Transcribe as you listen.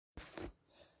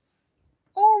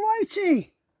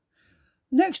Alrighty.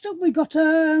 Next up we got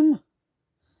putri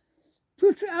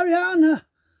Ariani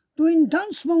doing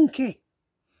Dance Monkey.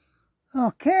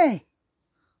 Okay,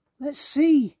 let's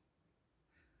see.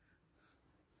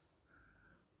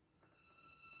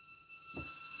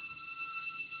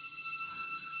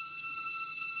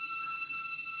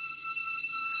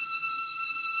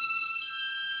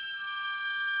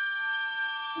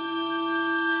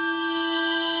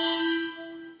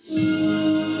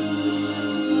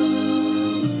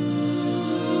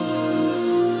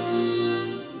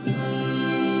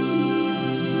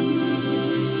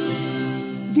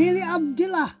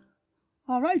 Abdullah.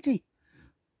 Alrighty.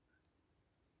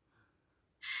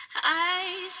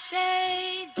 I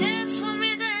say dance for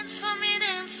me, dance for me,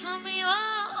 dance for me,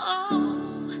 oh,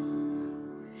 oh.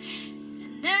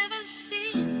 I've never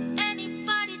seen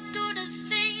anybody do the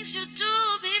things you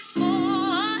do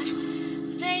before.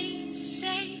 They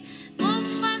say move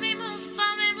for me, move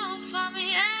for me, move for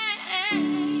me, hey.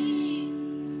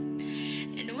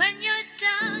 And when you're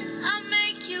done, I'll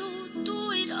make you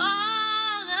do it all.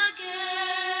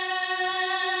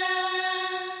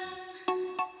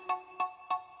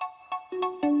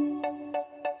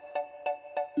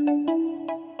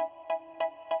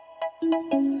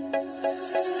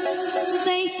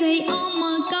 They say, oh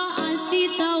my God, I see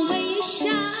the way you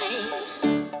shine.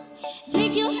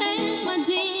 Take your hand, my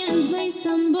dear, and place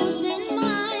them both in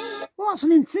mine. Well, that's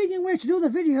an intriguing way to do the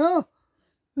video.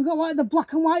 We've got like the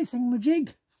black and white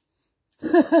thingamajig.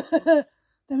 Then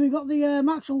we've got the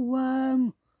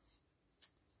actual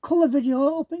colour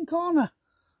video up in corner.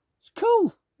 It's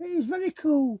cool. It is very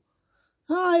cool.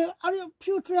 Hi,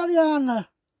 putri Ariani.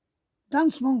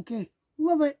 Dance Monkey.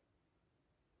 Love it.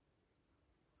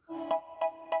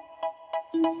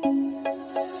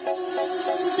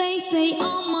 They say,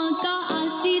 oh my God, I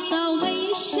see the way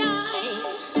you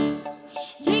shine.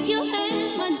 Take your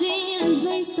hand, my dear, and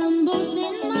place them both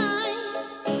in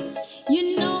mine.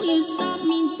 You know you stopped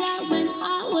me dead when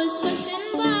I was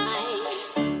passing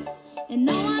by. And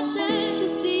now I'm there to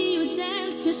see you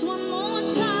dance just one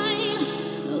more time.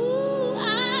 Ooh,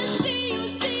 I see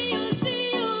you, see you,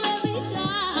 see you every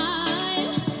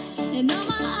time. And now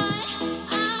my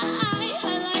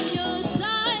I like your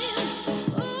style.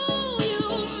 Ooh, you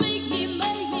make me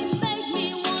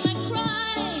wanna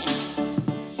cry.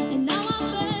 And now I'm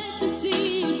there to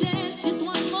see you dance just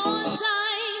one more time.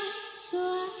 So I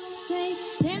say,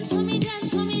 dance for me, dance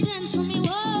for me, dance for me,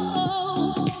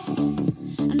 whoa.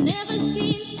 I've never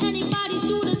seen anybody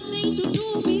do the things you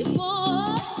do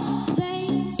before. They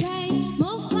say,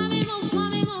 move for me, move for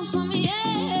me, move for me,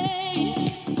 yeah.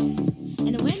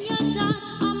 And when you're done,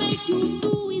 I'll make you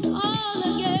do it all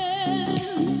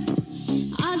again.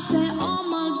 I say, oh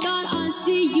my God, I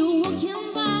see you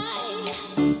walking by.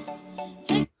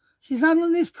 She's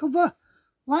handling this cover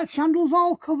like she handles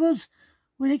all covers,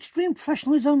 with extreme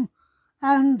professionalism,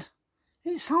 and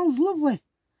it sounds lovely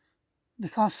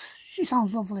because she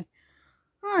sounds lovely.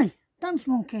 Aye, Dance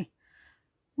Monkey,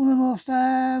 one of the most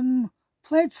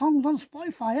played songs on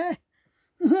Spotify,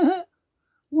 eh?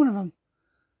 One of them.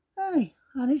 Aye,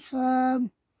 and it's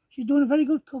she's doing a very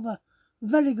good cover,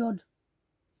 very good.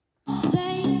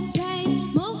 They say,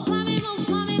 move for me, move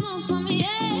for me, move for me,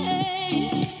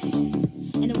 yeah.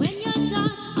 And when you're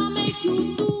done, I'll make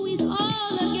you do it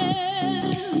all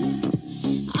again.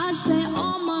 I say,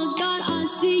 oh my God, I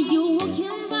see you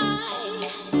walking by.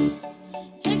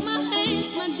 Take my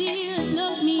hands, my dear, and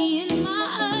look me in my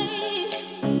eyes.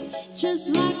 Just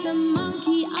like a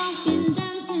monkey, I've been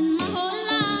dancing my whole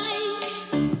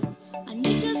life. And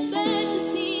you just better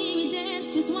see me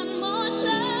dance just one more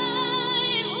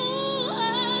time. Ooh,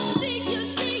 I see you,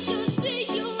 see you, see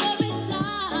you every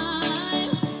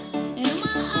time. And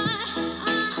my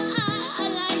I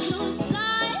like your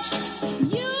side.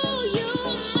 You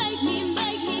make me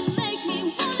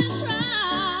wanna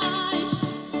cry.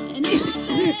 And I'm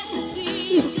there to see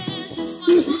you dance just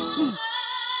one more time.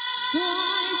 So I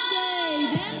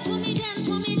say, dance for me, dance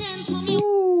for me, dance for me.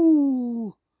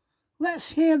 Ooh, let's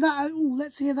hear that. Ooh,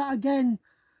 let's hear that again.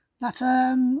 That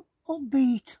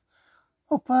upbeat,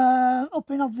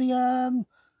 upping of the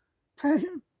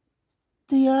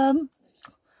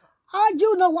I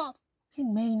do know what I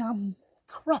mean. I'm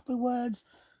crappy words.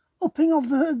 Upping of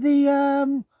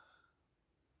the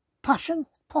passion,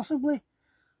 possibly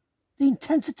the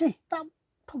intensity. That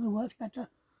probably works better.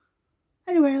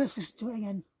 Anyway, let's listen to it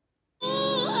again. Ooh,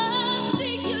 I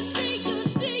see you, see you,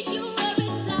 see you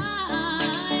every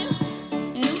time.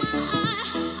 And my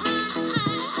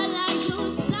I like your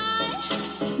side.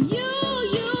 You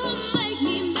make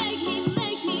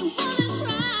me wanna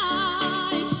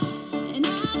cry. And I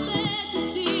bet to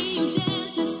see you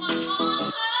dance just one more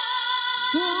time.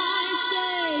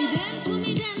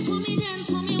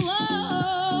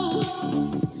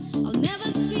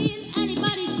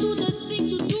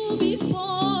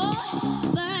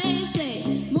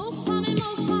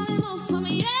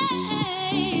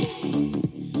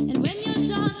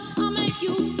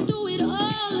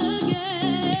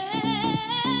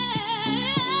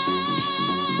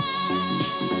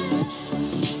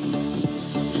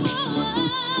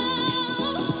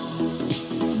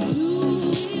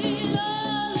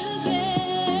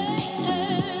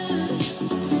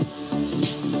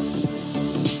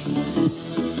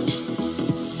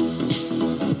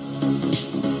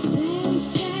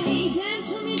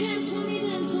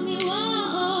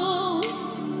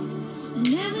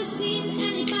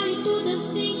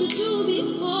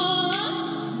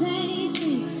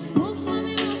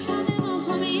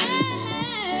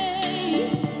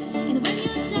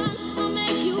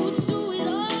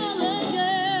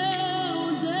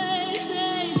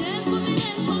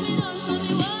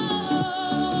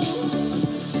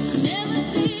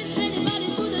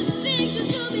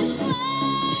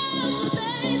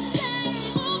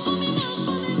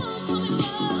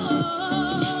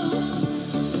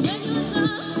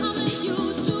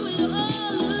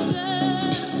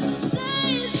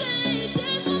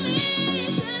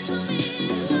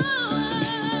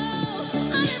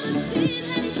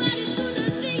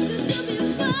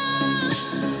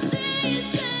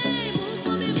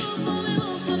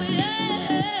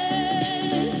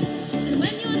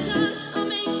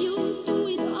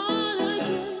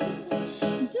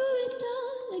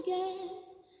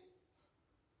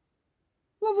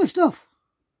 Lovely stuff.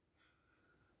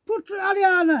 Putri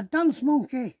Ariani, Dance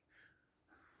Monkey.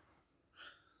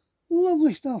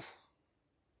 Lovely stuff.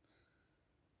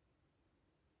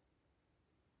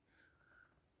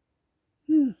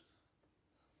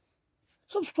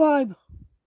 Subscribe.